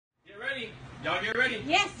Y'all get ready?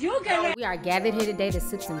 Yes, you get ready. We are gathered here today to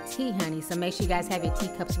sip some tea, honey. So make sure you guys have your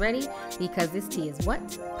teacups ready because this tea is what?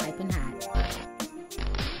 Piping hot.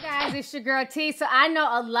 Guys, it's your girl T. So I know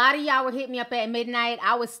a lot of y'all would hit me up at midnight.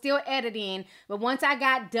 I was still editing, but once I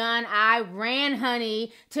got done, I ran,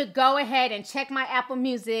 honey, to go ahead and check my Apple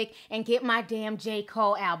Music and get my damn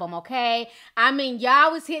J.Cole album, okay? I mean,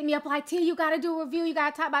 y'all was hitting me up like, T, you gotta do a review. You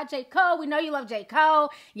gotta talk about J.Cole. We know you love J.Cole.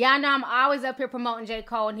 Y'all know I'm always up here promoting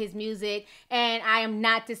J.Cole and his music, and I am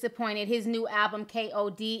not disappointed. His new album,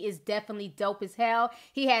 KOD, is definitely dope as hell.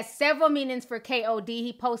 He has several meanings for KOD.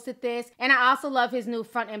 He posted this, and I also love his new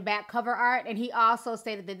front and back cover art, and he also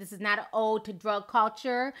stated that this is not an ode to drug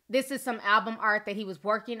culture. This is some album art that he was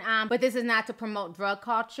working on, but this is not to promote drug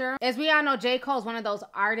culture. As we all know, J. Cole is one of those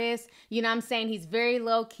artists, you know what I'm saying? He's very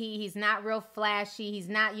low-key. He's not real flashy. He's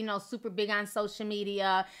not, you know, super big on social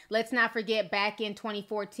media. Let's not forget back in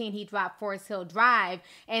 2014, he dropped Forest Hill Drive,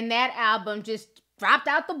 and that album just dropped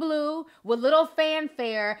out the blue with little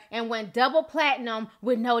fanfare and went double platinum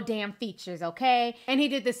with no damn features, okay? And he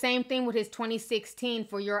did the same thing with his 2016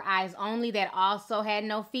 For Your Eyes Only that also had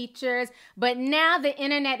no features. But now the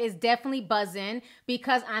internet is definitely buzzing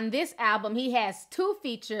because on this album, he has 2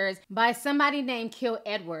 features by somebody named Kill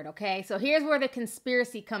Edward, okay? So here's where the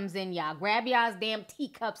conspiracy comes in, y'all. Grab y'all's damn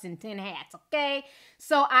teacups and tin hats, okay?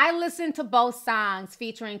 So I listened to both songs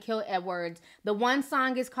featuring Kill Edwards. The one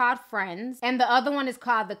song is called Friends, and the other one is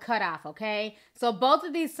called The Cutoff, okay? So both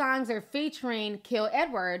of these songs are featuring Kill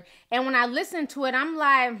Edward, and when I listen to it, I'm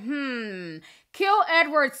like, Kill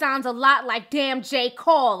Edward sounds a lot like damn J.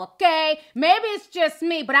 Cole, okay? Maybe it's just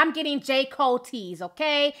me, but I'm getting J. Cole teas,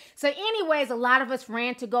 okay? So anyways, a lot of us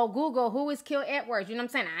ran to go Google who is Kill Edwards. You know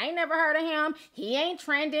what I'm saying? I ain't never heard of him. He ain't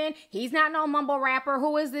trending. He's not no mumble rapper.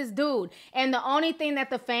 Who is this dude? And the only thing that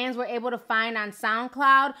the fans were able to find on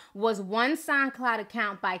SoundCloud was one SoundCloud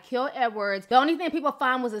account by Kill Edwards. The only thing people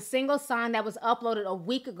found was a single song that was uploaded a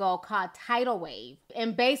week ago called Tidal Wave.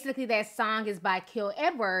 And basically that song is by Kill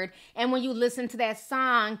Edward. And when you listen to that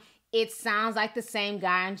song, it sounds like the same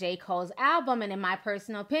guy on J. Cole's album. And in my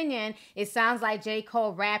personal opinion, it sounds like J.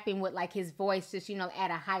 Cole rapping with like his voice just, you know,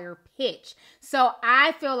 at a higher pitch. So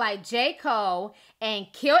I feel like J. Cole and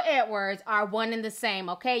Kill Edwards are one and the same,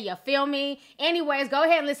 okay? You feel me? Anyways, go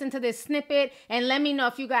ahead and listen to this snippet and let me know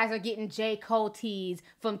if you guys are getting J. Cole teas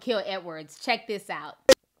from Kill Edwards. Check this out.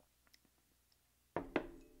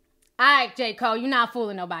 All right, J. Cole, you're not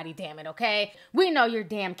fooling nobody, damn it, okay? We know you're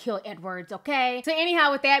damn Kill Edwards, okay? So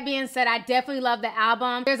anyhow, with that being said, I definitely love the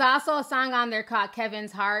album. There's also a song on there called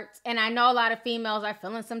Kevin's Heart, and I know a lot of females are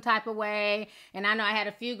feeling some type of way, and I know I had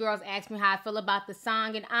a few girls ask me how I feel about the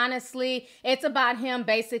song, and honestly, it's about him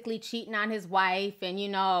basically cheating on his wife and, you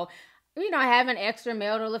know, having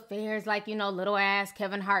extramarital affairs like, you know, little ass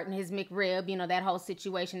Kevin Hart and his McRib, you know, that whole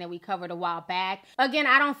situation that we covered a while back. Again,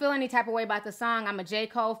 I don't feel any type of way about the song. I'm a J.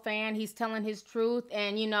 Cole fan. He's telling his truth.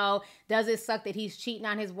 And, you know, does it suck that he's cheating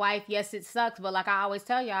on his wife? Yes, it sucks. But like I always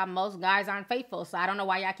tell y'all, most guys aren't faithful. So I don't know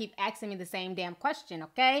why y'all keep asking me the same damn question,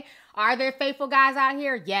 okay? Are there faithful guys out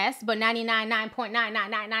here? Yes, but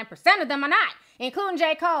 99.9999% of them are not, including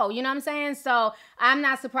J. Cole, you know what I'm saying? So I'm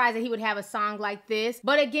not surprised that he would have a song like this.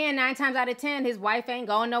 But again, 9 times out of 10, his wife ain't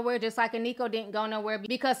going nowhere, just like Nico didn't go nowhere,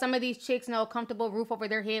 because some of these chicks know a comfortable roof over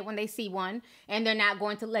their head when they see one, and they're not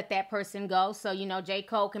going to let that person go. So, you know, J.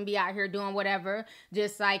 Cole can be out here doing whatever,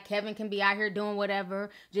 just like Kevin can be out here doing whatever,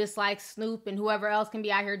 just like Snoop and whoever else can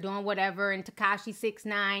be out here doing whatever, and Tekashi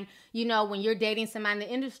 6ix9ine. You know, when you're dating somebody in the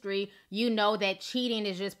industry, you know that cheating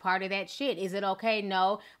is just part of that shit. Is it okay?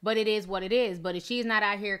 No, but it is what it is. But if she's not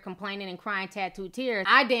out here complaining and crying tattooed tears,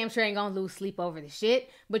 I damn sure ain't gonna lose sleep over the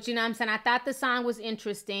shit. But you know what I'm saying? I thought the song was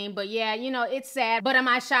interesting, but yeah, you know, it's sad. But am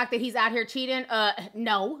I shocked that he's out here cheating?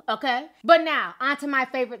 No, okay? But now, on to my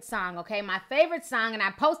favorite song, okay? My favorite song, and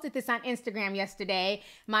I posted this on Instagram yesterday,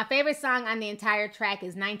 my favorite song on the entire track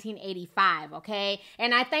is 1985, okay?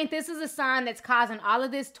 And I think this is a song that's causing all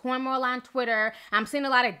of this turmoil on Twitter. I'm seeing a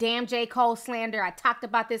lot of damn J. Cole slander. I talked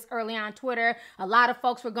about this early on Twitter. A lot of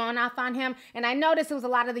folks were going off on him, and I noticed it was a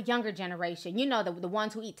lot of the younger generation. You know, the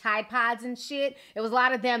ones who eat Tide Pods and shit. It was a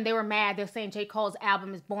lot of them. They were mad. They're saying J. Cole's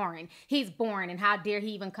album is boring. He's boring, and how dare he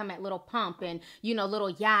even come at Lil Pump and, you know,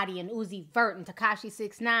 Lil Yachty and Uzi Vert and Tekashi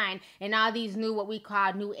 6ix9ine and all these new, what we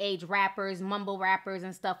call new age rappers, mumble rappers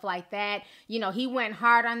and stuff like that. You know, he went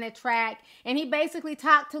hard on the track, and he basically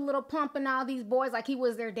talked to Lil Pump and all these boys like he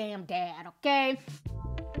was their damn dad, okay?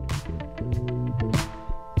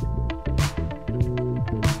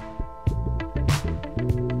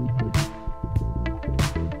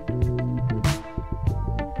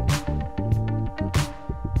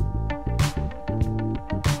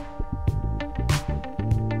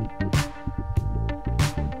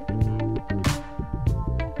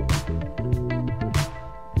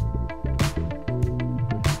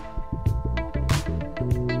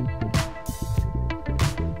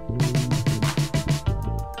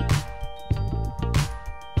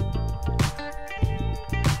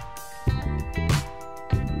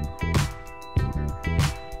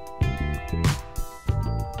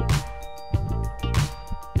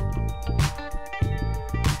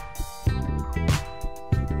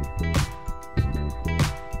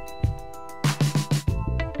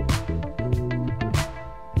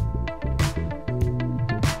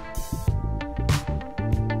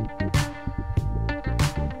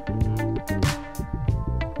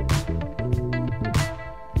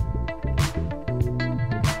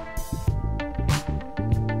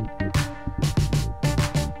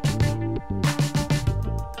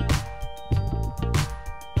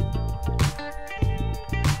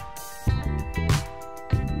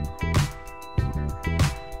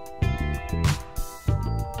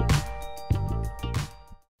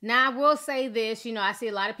 Now, I will say this, you know, I see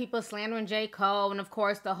a lot of people slandering J. Cole, and of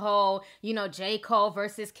course the whole, you know, J. Cole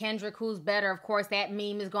versus Kendrick, who's better. Of course, that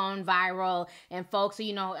meme is going viral, and folks are,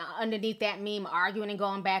 you know, underneath that meme arguing and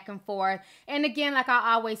going back and forth. And again, like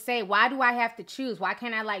I always say, why do I have to choose? Why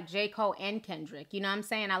can't I like J. Cole and Kendrick? You know what I'm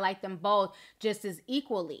saying? I like them both just as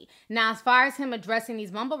equally. Now, as far as him addressing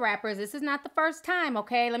these mumble rappers, this is not the first time,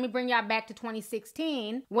 okay? Let me bring y'all back to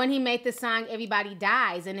 2016 when he made the song Everybody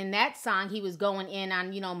Dies. And in that song, he was going in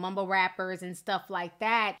on, you know, mumble rappers and stuff like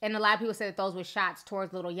that. And a lot of people said that those were shots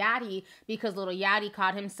towards Lil Yachty because Lil Yachty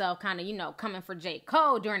caught himself kind of, you know, coming for J.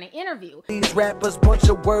 Cole during an interview. These rappers, bunch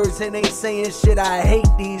of words and ain't saying shit. I hate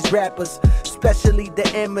these rappers, especially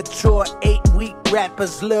the immature 8-week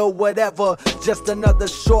rappers. Lil whatever, just another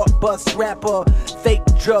short bus rapper. Fake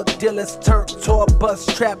drug dealers turned tour bus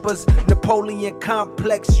trappers. Napoleon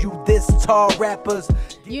complex, you this tall rappers.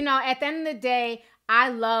 You know, at the end of the day, I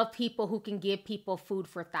love people who can give people food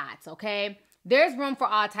for thoughts, okay? There's room for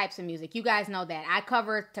all types of music. You guys know that. I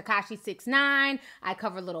cover Tekashi 6ix9ine. I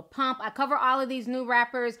cover Lil Pump. I cover all of these new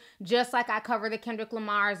rappers just like I cover the Kendrick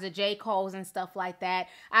Lamars, the J. Coles, and stuff like that.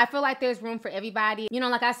 I feel like there's room for everybody. You know,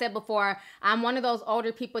 like I said before, I'm one of those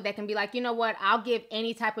older people that can be like, you know what? I'll give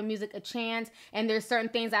any type of music a chance, and there's certain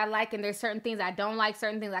things I like, and there's certain things I don't like,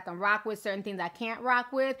 certain things I can rock with, certain things I can't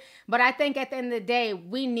rock with. But I think at the end of the day,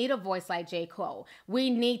 we need a voice like J. Cole.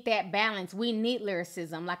 We need that balance. We need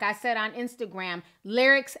lyricism. Like I said on Instagram,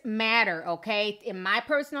 lyrics matter, okay? In my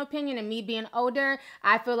personal opinion, and me being older,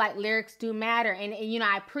 I feel like lyrics do matter. And you know,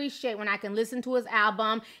 I appreciate when I can listen to his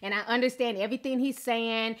album and I understand everything he's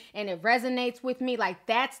saying and it resonates with me. Like,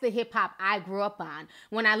 that's the hip hop I grew up on.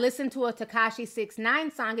 When I listen to a Tekashi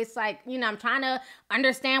 6ix9ine song, it's like, you know, I'm trying to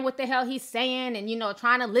understand what the hell he's saying and, you know,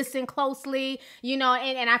 trying to listen closely, you know,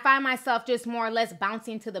 and I find myself just more or less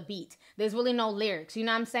bouncing to the beat. There's really no lyrics, you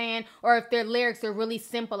know what I'm saying? Or if they're lyrics, they're really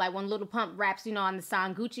simple. Like when Lil Pump raps, you know, on the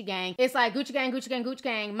song Gucci Gang, it's like Gucci Gang, Gucci Gang, Gucci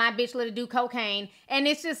Gang, my bitch let her do cocaine. And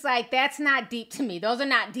it's just like, that's not deep to me. Those are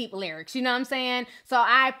not deep lyrics, you know what I'm saying? So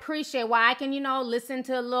I appreciate why I can, you know, listen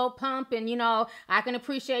to Lil Pump and, you know, I can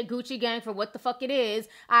appreciate Gucci Gang for what the fuck it is.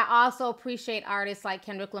 I also appreciate artists like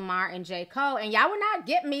Kendrick Lamar and J. Cole. And y'all will not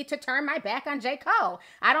get me to turn my back on J. Cole.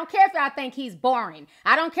 I don't care if y'all think he's boring.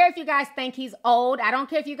 I don't care if you guys think he's old. I don't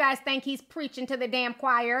care if you guys think he's preaching to the damn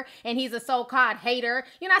choir and he's a so-called hater.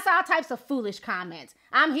 You know, I saw all types of foolish comments.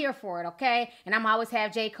 I'm here for it, okay? And I'm always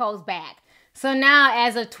have J. Cole's back. So now,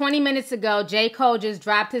 as of 20 minutes ago, J. Cole just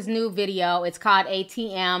dropped his new video. It's called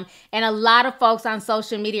ATM. And a lot of folks on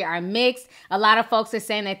social media are mixed. A lot of folks are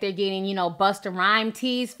saying that they're getting, you know, Busta Rhymes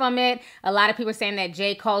teas from it. A lot of people are saying that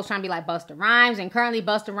J. Cole's trying to be like Busta Rhymes. And currently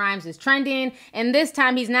Busta Rhymes is trending. And this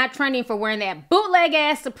time he's not trending for wearing that bootleg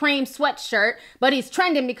ass Supreme sweatshirt, but he's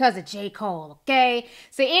trending because of J. Cole, okay?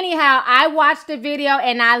 So anyhow, I watched the video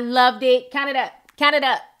and I loved it. Count it up, count it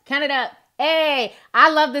up, count it up. Hey, I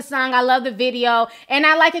love this song. I love the video. And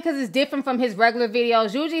I like it because it's different from his regular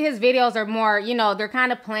videos. Usually his videos are more, you know, they're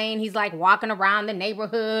kind of plain. He's like walking around the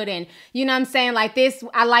neighborhood and, you know what I'm saying? Like this,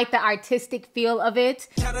 I like the artistic feel of it.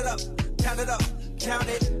 Count it up, count it up, count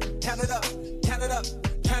it, count it up, count it up,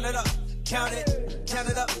 count it up, count it, count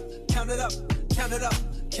it up, count it up, count it up,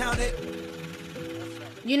 count it.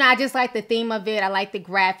 You know, I just like the theme of it. I like the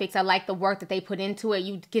graphics. I like the work that they put into it.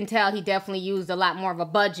 You can tell he definitely used a lot more of a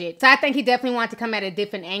budget. So I think he definitely wanted to come at a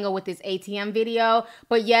different angle with this ATM video.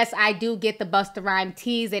 But yes, I do get the Busta Rhymes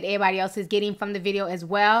tease that everybody else is getting from the video as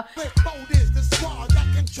well.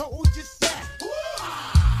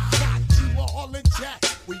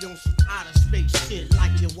 We on some outer space shit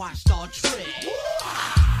like you watched Star Trek.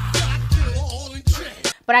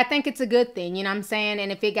 But I think it's a good thing, you know what I'm saying? And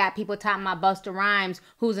if it got people talking about Busta Rhymes,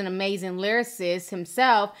 who's an amazing lyricist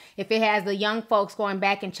himself, if it has the young folks going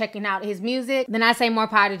back and checking out his music, then I say more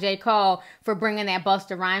power to J. Cole for bringing that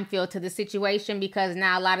Busta Rhymes feel to the situation, because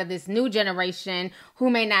now a lot of this new generation who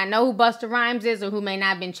may not know who Busta Rhymes is or who may not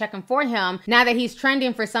have been checking for him, now that he's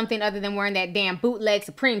trending for something other than wearing that damn bootleg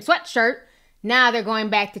Supreme sweatshirt, now they're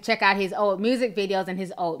going back to check out his old music videos and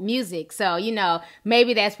his old music. So, you know,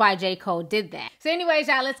 maybe that's why J. Cole did that. So anyways,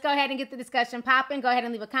 y'all, let's go ahead and get the discussion popping. Go ahead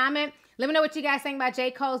and leave a comment. Let me know what you guys think about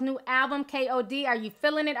J. Cole's new album, KOD. Are you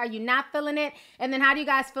feeling it? Are you not feeling it? And then how do you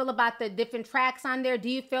guys feel about the different tracks on there? Do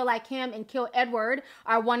you feel like him and Kill Edward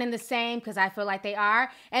are one and the same? Because I feel like they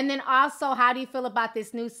are. And then also, how do you feel about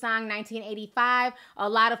this new song, 1985? A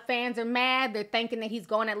lot of fans are mad. They're thinking that he's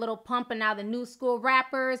going at Lil Pump and now the new school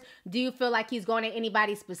rappers. Do you feel like he's going at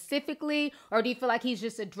anybody specifically? Or do you feel like he's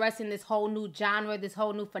just addressing this whole new genre, this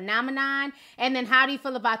whole new phenomenon? And then how do you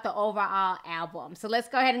feel about the overall album? So let's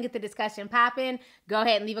go ahead and get the discussion popping. Go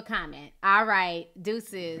ahead and leave a comment. All right,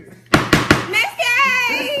 deuces.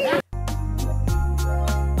 Missy!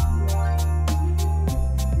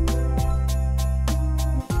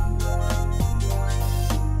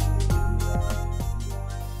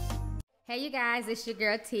 Hey you guys, it's your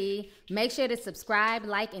girl T. Make sure to subscribe,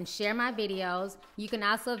 like, and share my videos. You can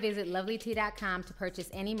also visit Lovelyti.com to purchase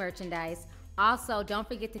any merchandise. Also, don't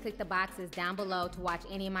forget to click the boxes down below to watch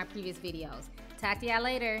any of my previous videos. Talk to y'all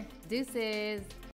later. Deuces.